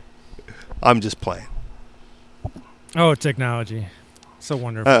him. I'm just playing. Oh, technology, so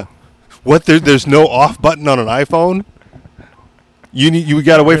wonderful. What? There's no off button on an iPhone? You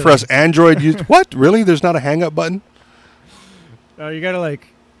got to wait for us Android users. What? Really? There's not a hang up button? You gotta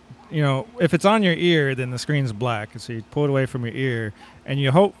if it's on your ear, then the screen's black. So you pull it away from your ear, and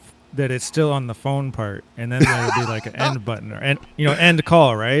you hope that it's still on the phone part, and then there would be like an end button or end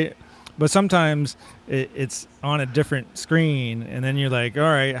call, right? But sometimes it's on a different screen, and then you're like, all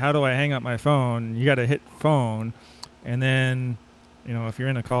right, how do I hang up my phone? You got to hit phone, and then if you're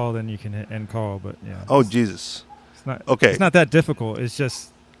in a call, then you can hit end call. But yeah. Oh Jesus. It's not okay. It's not that difficult. It's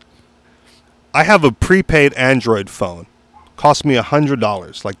just I have a prepaid Android phone. Cost me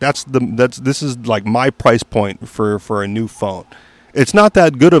 $100. Like this is like my price point for a new phone. It's not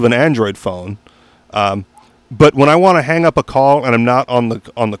that good of an Android phone, but when I want to hang up a call and I'm not on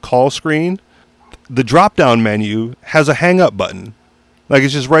the call screen, the drop down menu has a hang up button. Like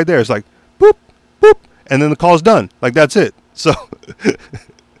it's just right there. It's like boop boop, and then the call's done. Like that's it. So.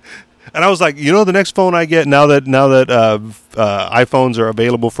 And I was like, the next phone I get now that iPhones are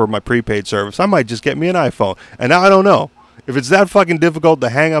available for my prepaid service, I might just get me an iPhone. And now I don't know if it's that fucking difficult to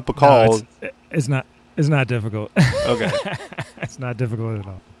hang up a call. No, it's not difficult. Okay, it's not difficult at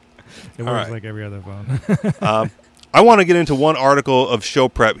all. It works like every other phone. I want to get into one article of show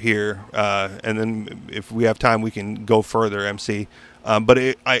prep here, and then if we have time, we can go further, MC.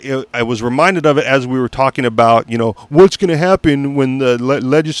 But I was reminded of it as we were talking about, what's going to happen when the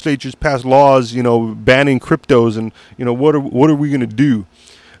legislatures pass laws, banning cryptos, and what are we going to do?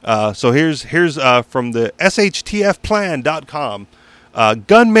 So here's from the shtfplan.com.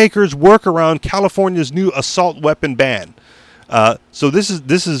 Gun makers work around California's new assault weapon ban. So this is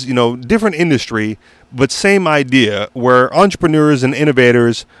different industry, but same idea, where entrepreneurs and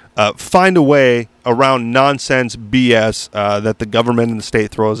innovators find a way around nonsense BS that the government and the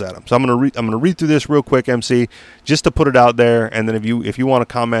state throws at them. So I'm gonna read through this real quick, MC, just to put it out there, and then if you want to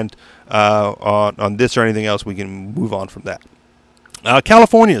comment on this or anything else, we can move on from that.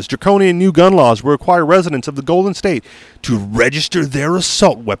 California's draconian new gun laws will require residents of the Golden State to register their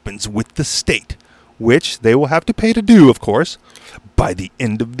assault weapons with the state, which they will have to pay to do, of course, by the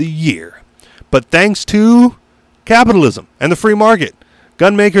end of the year. But thanks to capitalism and the free market,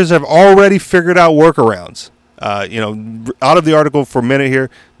 gun makers have already figured out workarounds. Out of the article for a minute here,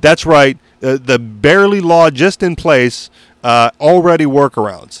 that's right, the barely law just in place, already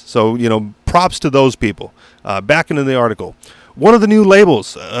workarounds. So, props to those people. Back into the article. One of the new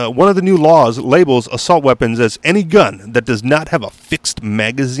laws labels assault weapons as any gun that does not have a fixed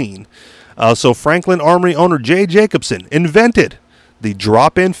magazine. So Franklin Armory owner Jay Jacobson invented the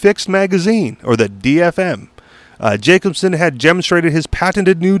drop-in fixed magazine, or the DFM. Jacobson had demonstrated his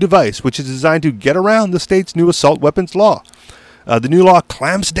patented new device, which is designed to get around the state's new assault weapons law. The new law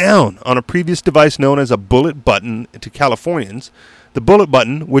clamps down on a previous device known as a bullet button to Californians. The bullet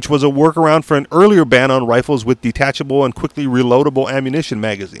button, which was a workaround for an earlier ban on rifles with detachable and quickly reloadable ammunition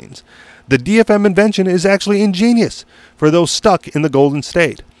magazines. The DFM invention is actually ingenious for those stuck in the Golden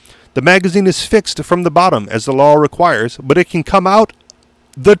State. The magazine is fixed from the bottom, as the law requires, but it can come out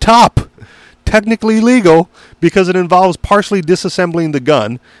the top. Technically legal because it involves partially disassembling the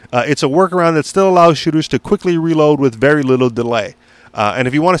gun. It's a workaround that still allows shooters to quickly reload with very little delay. And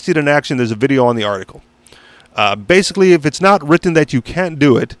if you want to see it in action, there's a video on the article. Basically, if it's not written that you can't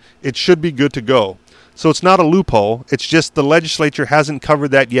do it, it should be good to go. So it's not a loophole, it's just the legislature hasn't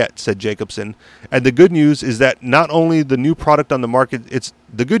covered that yet, said Jacobson. And the good news is that not only the new product on the market, And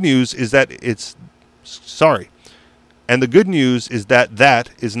the good news is that that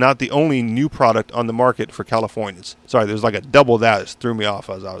is not the only new product on the market for Californians. Sorry, there's like a double that threw me off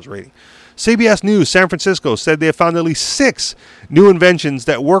as I was reading. CBS News San Francisco said they have found at least 6 new inventions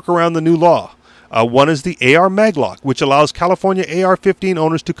that work around the new law. One is the AR Maglock, which allows California AR-15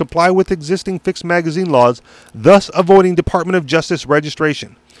 owners to comply with existing fixed magazine laws, thus avoiding Department of Justice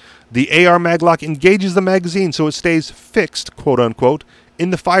registration. The AR Maglock engages the magazine so it stays fixed, quote-unquote,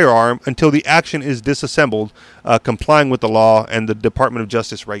 in the firearm until the action is disassembled, complying with the law and the Department of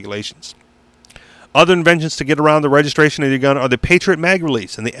Justice regulations. Other inventions to get around the registration of your gun are the Patriot Mag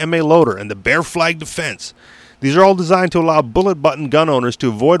Release and the MA Loader and the Bear Flag Defense. These are all designed to allow bullet button gun owners to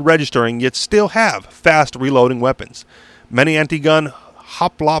avoid registering yet still have fast reloading weapons. Many anti-gun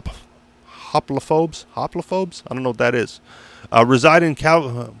hoplaphobes, I don't know what that is, reside in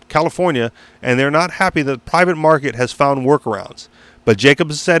California, and they're not happy that the private market has found workarounds. But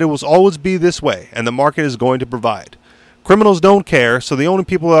Jacobs said it will always be this way, and the market is going to provide. Criminals don't care, so the only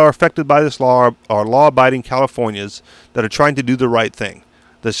people that are affected by this law are law-abiding Californians that are trying to do the right thing.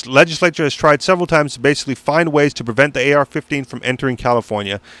 The legislature has tried several times to basically find ways to prevent the AR-15 from entering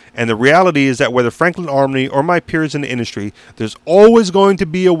California, and the reality is that whether Franklin Armory or my peers in the industry, there's always going to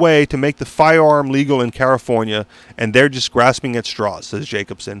be a way to make the firearm legal in California, and they're just grasping at straws, says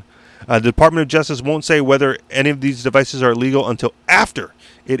Jacobson. The Department of Justice won't say whether any of these devices are legal until after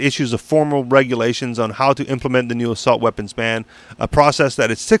it issues a formal regulations on how to implement the new assault weapons ban, a process that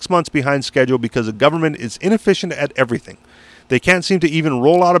is 6 months behind schedule because the government is inefficient at everything. They can't seem to even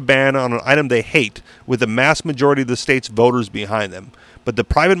roll out a ban on an item they hate with the mass majority of the state's voters behind them. But the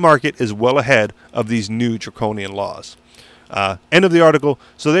private market is well ahead of these new draconian laws. End of the article.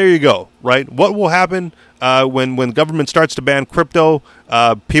 So there you go, right? What will happen when government starts to ban crypto?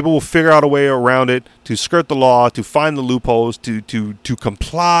 People will figure out a way around it to skirt the law, to find the loopholes, to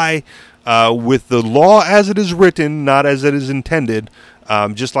comply with the law as it is written, not as it is intended,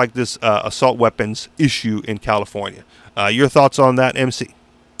 just like this assault weapons issue in California. Your thoughts on that, MC?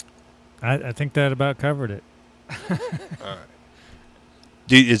 I think that about covered it. All right.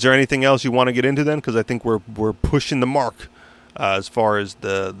 Is there anything else you want to get into then? Because I think we're pushing the mark as far as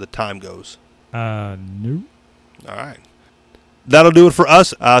the time goes. No. All right. That'll do it for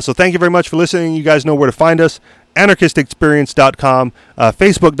us. So thank you very much for listening. You guys know where to find us. AnarchistExperience.com,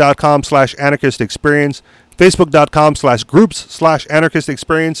 Facebook.com/AnarchistExperience,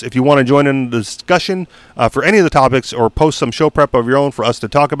 Facebook.com/groups/AnarchistExperience if you want to join in the discussion for any of the topics or post some show prep of your own for us to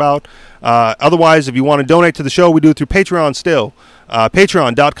talk about. Otherwise, if you want to donate to the show, we do it through Patreon still.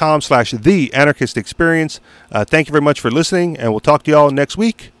 Patreon.com/TheAnarchistExperience. Thank you very much for listening, and we'll talk to you all next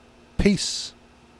week. Peace.